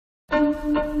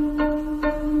Ladies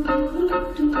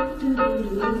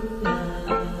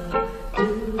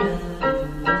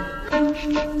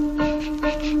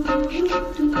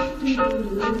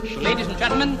and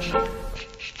gentlemen,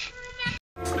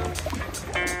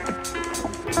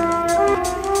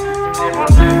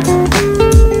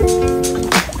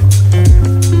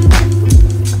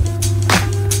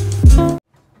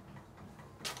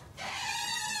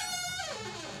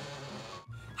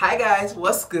 hi guys,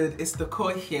 what's good? It's the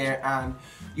Code here and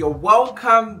you're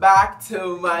welcome back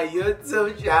to my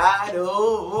YouTube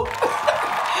channel.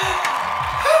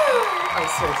 I'm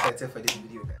so excited for this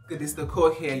video. Good, it's the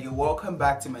Code here. You're welcome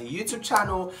back to my YouTube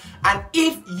channel, and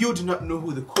if you do not know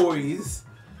who the Code is,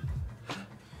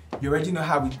 you already know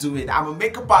how we do it. I'm a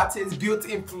makeup artist,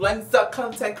 beauty influencer,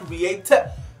 content creator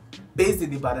based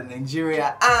in Ibadan,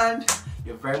 Nigeria, and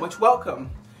you're very much welcome.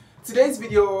 Today's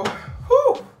video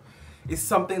is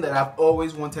something that I've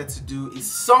always wanted to do. It's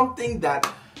something that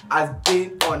has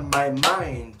been on my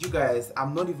mind. You guys,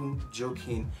 I'm not even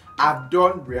joking. I've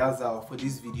done rehearsal for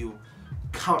this video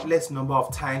countless number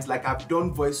of times. Like, I've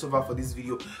done voiceover for this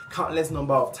video countless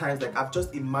number of times. Like, I've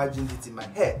just imagined it in my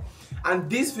head. And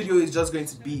this video is just going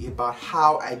to be about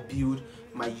how I build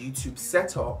my YouTube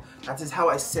setup. That is how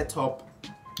I set up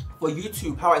for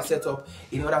YouTube, how I set up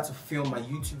in order to film my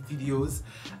YouTube videos.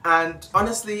 And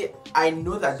honestly, I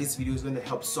know that this video is going to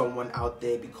help someone out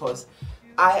there because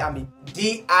I am a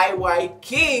DIY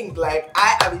king. Like,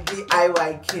 I am a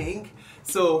DIY king.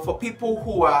 So for people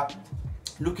who are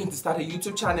looking to start a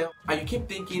YouTube channel and you keep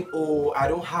thinking, oh, I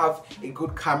don't have a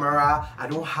good camera, I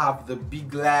don't have the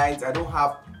big lights, I don't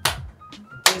have,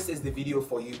 this is the video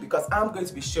for you, because I'm going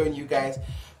to be showing you guys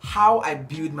how I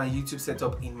build my YouTube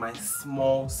setup in my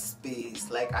small space.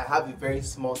 Like, I have a very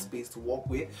small space to work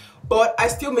with, but I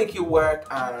still make it work.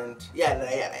 And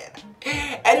yeah.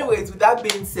 Anyways, with that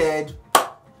being said,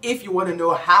 if you want to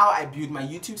know how I build my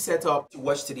YouTube setup,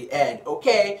 watch to the end,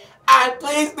 okay? And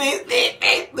please,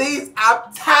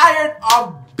 I'm tired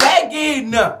of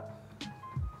begging.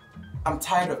 I'm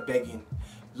tired of begging.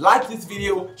 Like this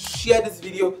video, share this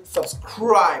video,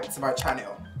 subscribe to my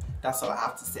channel. That's all I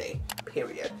have to say,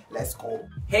 period. Let's go.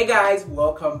 Hey guys,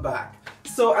 welcome back.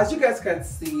 So as you guys can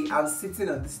see, I'm sitting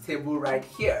on this table right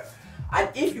here. And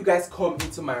if you guys come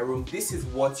into my room, this is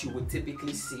what you would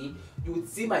typically see. You would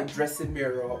see my dressing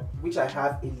mirror, which I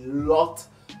have a lot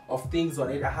of things on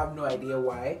it. I have no idea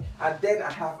why. And then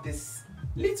I have this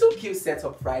little cute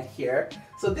setup right here.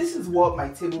 So this is what my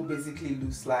table basically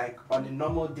looks like on a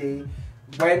normal day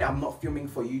when I'm not filming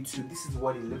for YouTube. This is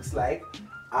what it looks like.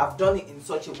 I've done it in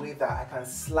such a way that I can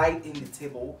slide in the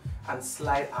table and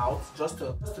slide out just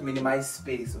to minimize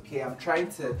space, okay? I'm trying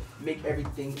to make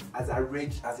everything as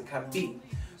arranged as it can be.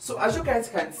 So as you guys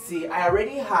can see, I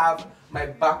already have my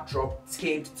backdrop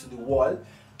taped to the wall.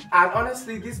 And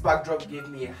honestly, this backdrop gave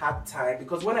me a hard time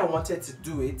because when I wanted to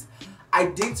do it, I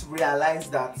didn't realize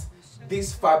that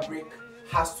this fabric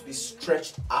has to be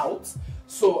stretched out.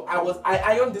 So I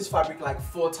ironed this fabric like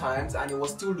 4 times and it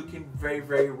was still looking very,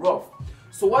 very rough.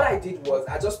 So what I did was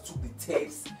I just took the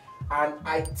tapes and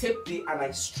I taped it and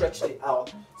I stretched it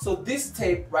out. So this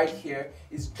tape right here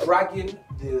is dragging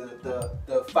the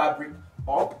fabric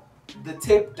up. The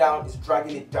tape down is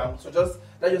dragging it down. So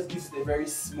that just gives it a very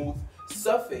smooth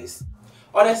surface.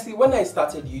 Honestly, when I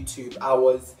started YouTube, I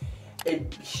was a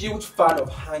huge fan of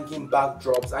hanging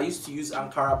backdrops. I used to use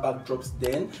Ankara backdrops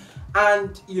then,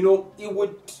 and you know, it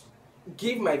would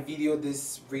give my video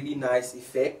this really nice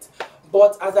effect.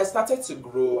 But as I started to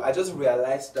grow, I just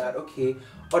realized that, okay,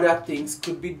 other things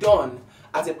could be done.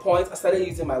 At a point, I started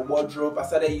using my wardrobe, I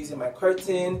started using my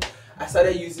curtain, I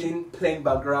started using plain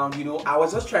background, you know. I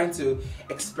was just trying to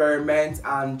experiment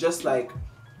and just like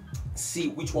see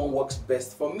which one works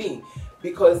best for me.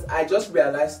 Because I just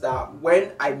realized that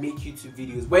when I make YouTube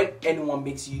videos, when anyone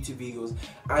makes YouTube videos,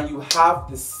 and you have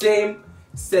the same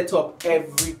setup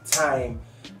every time,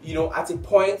 you know, at a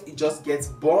point, it just gets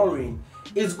boring.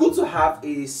 It's good to have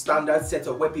a standard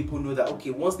setup where people know that,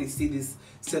 okay, once they see this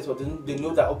setup, they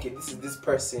know that, okay, this is this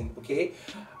person, okay?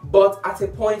 But at a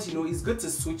point, you know, it's good to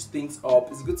switch things up.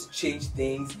 It's good to change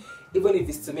things, even if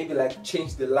it's to maybe like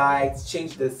change the lights,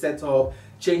 change the setup,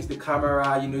 change the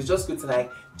camera, you know. It's just good to like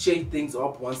change things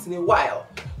up once in a while.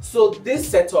 So this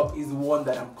setup is the one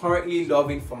that I'm currently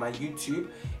loving for my YouTube.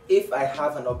 If I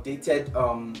have an updated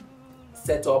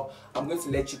setup, I'm going to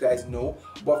let you guys know,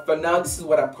 but for now, this is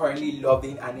what I'm currently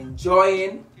loving and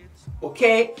enjoying.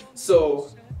 Okay, so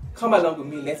come along with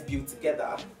me, let's build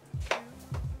together.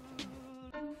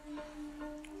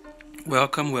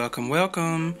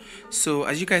 Welcome. So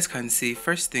as you guys can see,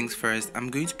 first things first, I'm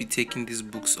going to be taking these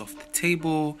books off the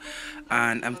table,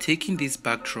 and I'm taking this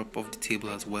backdrop of the table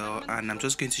as well, and I'm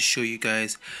just going to show you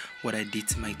guys what I did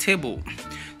to my table.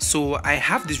 So I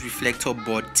have this reflector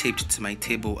board taped to my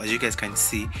table. As you guys can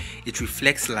see, it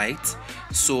reflects light,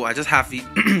 so I just have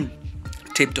it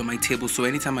taped on my table, so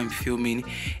anytime I'm filming,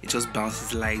 it just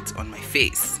bounces light on my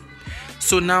face.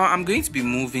 So now I'm going to be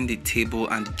moving the table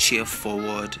and the chair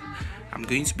forward. I'm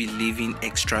going to be leaving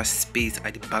extra space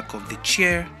at the back of the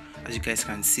chair, as you guys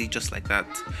can see, just like that.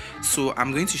 So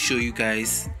I'm going to show you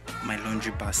guys my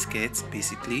laundry basket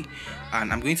basically,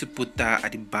 and I'm going to put that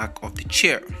at the back of the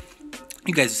chair.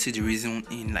 You guys will see the reason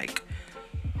in like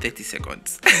 30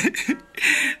 seconds.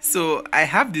 So I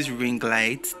have this ring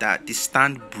light that the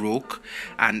stand broke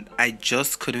and I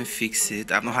just couldn't fix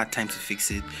it. I've not had time to fix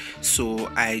it,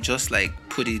 so I just like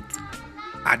put it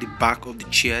at the back of the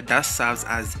chair. That serves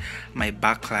as my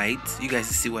backlight. You guys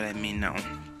see what I mean now.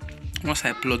 Once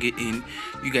I plug it in,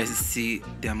 you guys see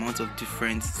the amount of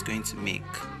difference it's going to make.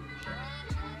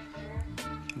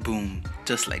 Boom,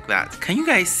 just like that. Can you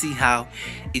guys see how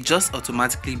it just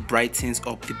automatically brightens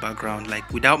up the background, like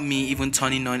without me even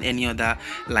turning on any other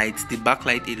lights? The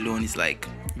backlight alone is like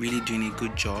really doing a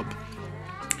good job,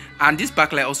 and this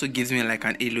backlight also gives me like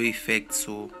an halo effect.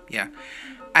 So yeah,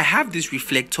 I have this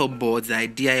reflector board that I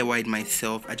DIY'd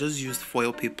myself. I just used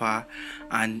foil paper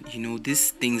and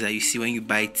these things that you see when you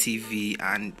buy TV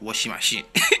and washing machine.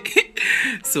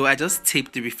 So I just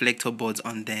taped the reflector boards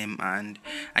on them and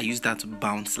I use that to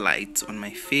bounce light on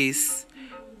my face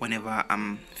whenever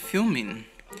I'm filming.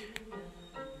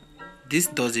 This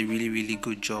does a really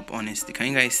good job, honestly. Can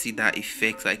you guys see that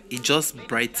effect? Like, it just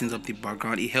brightens up the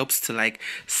background. It helps to like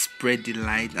spread the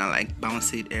light and like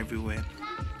bounce it everywhere.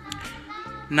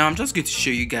 Now I'm just going to show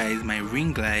you guys my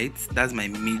ring light. That's my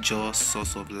major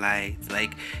source of light.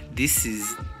 Like, this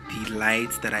is the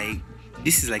light that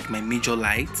this is like my major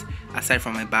light aside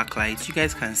from my backlight. You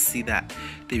guys can see that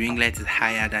the ring light is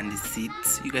higher than the seat.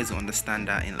 You guys will understand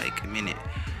that in like a minute.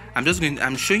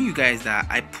 I'm showing you guys that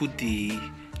I put the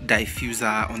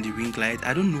diffuser on the ring light.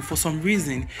 I don't know, for some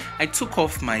reason I took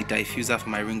off my diffuser for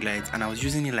my ring light and I was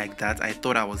using it like that. I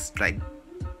thought I was like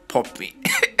popping.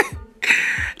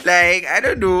 Like, I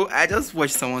don't know, I just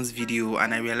watched someone's video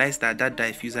and I realized that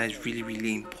diffuser is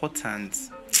really important.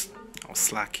 I was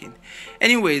slacking.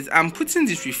 Anyways, I'm putting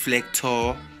this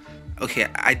reflector. Okay,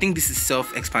 I think this is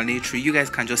self-explanatory. You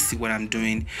guys can just see what I'm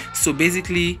doing. So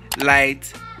basically,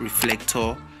 light,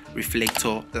 reflector,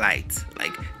 light.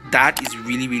 Like, that is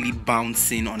really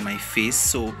bouncing on my face.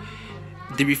 So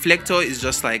the reflector is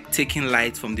just like taking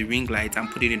light from the ring light and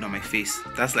putting it on my face.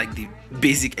 That's like the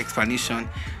basic explanation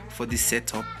for this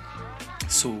setup.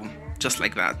 So just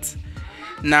like that.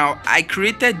 Now I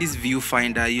created this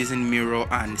viewfinder using mirror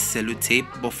and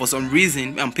sellotape, but for some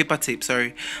reason, paper tape,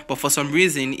 sorry, but for some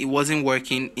reason it wasn't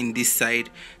working in this side,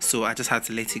 so I just had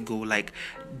to let it go. Like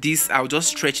this, I'll just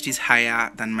stretch this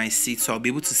higher than my seat so I'll be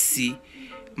able to see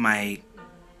my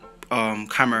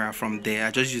camera from there.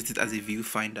 I just used it as a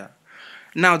viewfinder.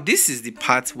 Now this is the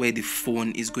part where the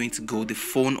phone is going to go, the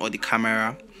phone or the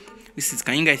camera. This is,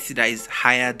 can you guys see that is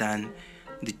higher than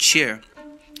the chair?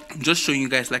 I'm just showing you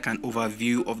guys like an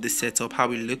overview of the setup,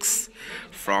 how it looks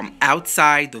from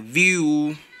outside the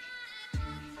view.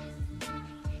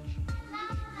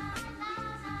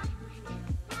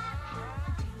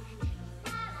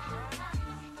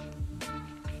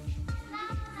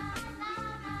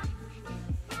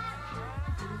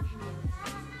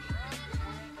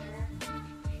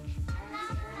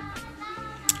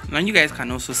 Now you guys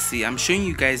can also see, I'm showing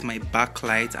you guys my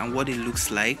backlight and what it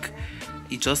looks like.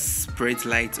 It just spreads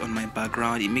light on my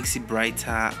background, it makes it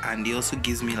brighter, and it also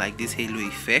gives me like this halo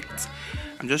effect.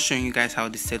 I'm just showing you guys how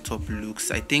the setup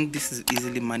looks. I think this is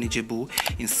easily manageable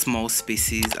in small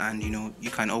spaces, and you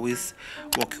can always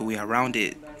work your way around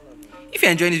it. If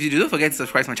you're enjoying this video, don't forget to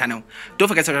subscribe to my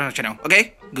channel.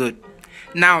 Okay, good.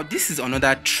 Now this is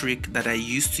another trick that I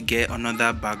used to get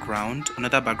another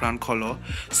background color.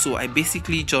 So I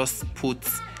basically just put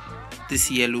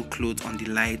this yellow cloth on the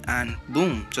light and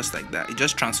boom, just like that, it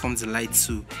just transforms the light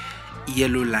to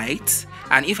yellow light.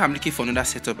 And if I'm looking for another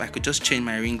setup, I could just change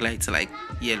my ring light to like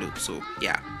yellow. So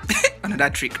yeah, another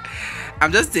trick.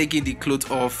 I'm just taking the cloth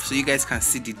off so you guys can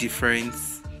see the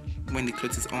difference when the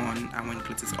cloth is on and when the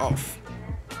cloth is off.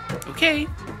 Okay,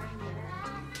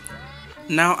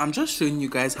 now I'm just showing you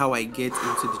guys how I get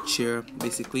into the chair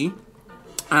basically.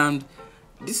 And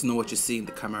this is not what you see in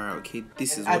the camera, okay?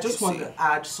 This is I what just you want see. to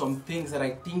add some things that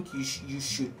I think you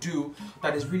should do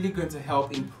that is really going to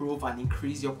help improve and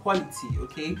increase your quality,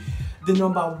 okay? The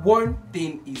number one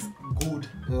thing is good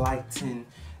lighting.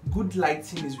 Good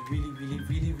lighting is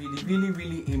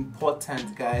really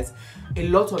important, guys. A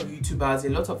lot of YouTubers, a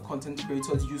lot of content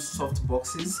creators use soft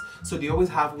boxes, so they always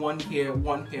have one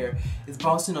here, it's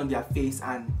bouncing on their face,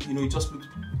 and you know, it just looks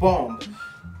bomb.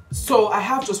 So I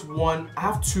have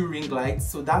two ring lights,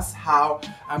 so that's how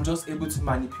I'm just able to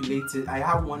manipulate it. I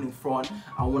have one in front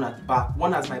and one at the back,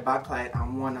 one as my backlight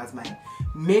and one as my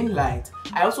main light.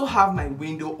 I also have my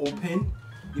window open.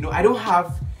 You know, I don't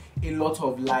have a lot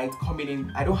of light coming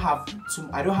in. I don't have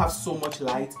so much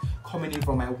light coming in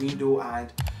from my window,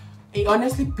 and it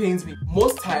honestly pains me.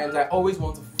 Most times I always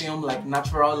want to film like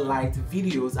natural light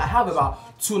videos. I have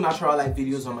about 2 natural light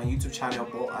videos on my YouTube channel,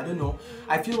 but I don't know,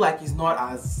 I feel like it's not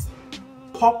as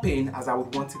popping as I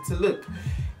would want it to look.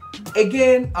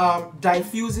 Again,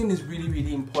 diffusing is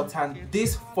really important.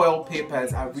 These foil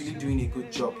papers are really doing a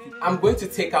good job. I'm going to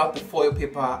take out the foil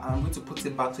paper and I'm going to put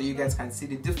it back so you guys can see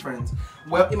the difference.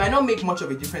 Well, it might not make much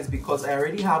of a difference because I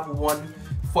already have one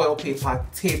foil paper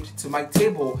taped to my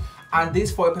table, and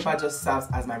this foil paper just serves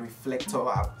as my reflector.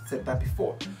 I've said that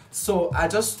before. So I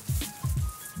just,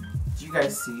 do you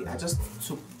guys see, I just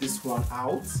took this one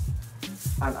out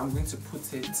and I'm going to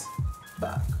put it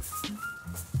back.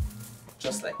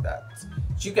 Just like that.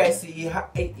 Do you guys see,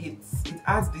 it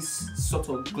adds this sort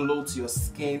of glow to your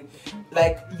skin,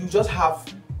 like you just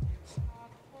have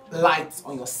light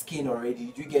on your skin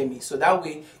already. Do you get me? So that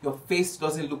way your face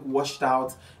doesn't look washed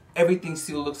out, everything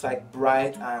still looks like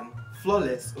bright and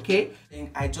flawless, okay?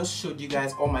 And I just showed you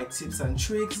guys all my tips and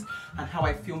tricks and how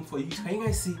I film for you. Can you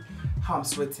guys see how I'm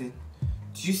sweating?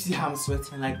 Do you see how I'm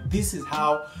sweating? Like, this is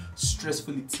how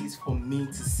stressful it is for me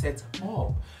to set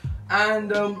up.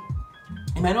 And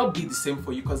it might not be the same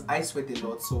for you because I sweat a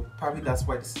lot, so probably that's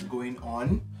why this is going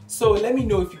on. So let me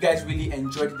know if you guys really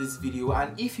enjoyed this video,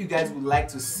 and if you guys would like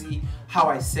to see how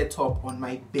I set up on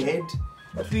my bed,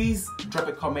 please drop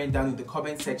a comment down in the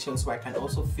comment section so I can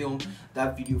also film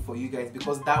that video for you guys,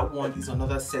 because that one is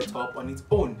another setup on its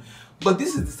own. But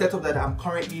this is the setup that I'm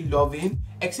currently loving,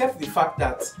 except the fact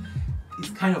that it's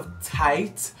kind of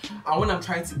tight, and when I'm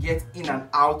trying to get in and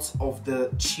out of the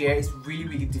chair, it's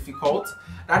really difficult.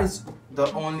 That is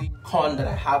the only con that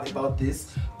I have about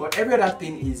this, but every other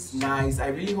thing is nice. I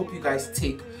really hope you guys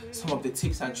take some of the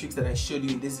tips and tricks that I showed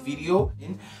you in this video,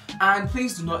 and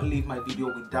please do not leave my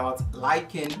video without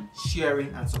liking,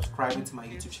 sharing and subscribing to my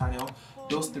YouTube channel.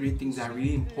 Those 3 things are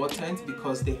really important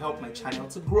because they help my channel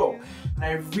to grow, and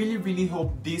I really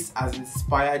hope this has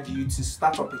inspired you to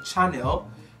start up a channel.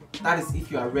 That is if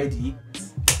you are ready.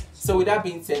 So with that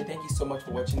being said, thank you so much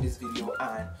for watching this video,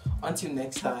 and until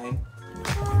next time.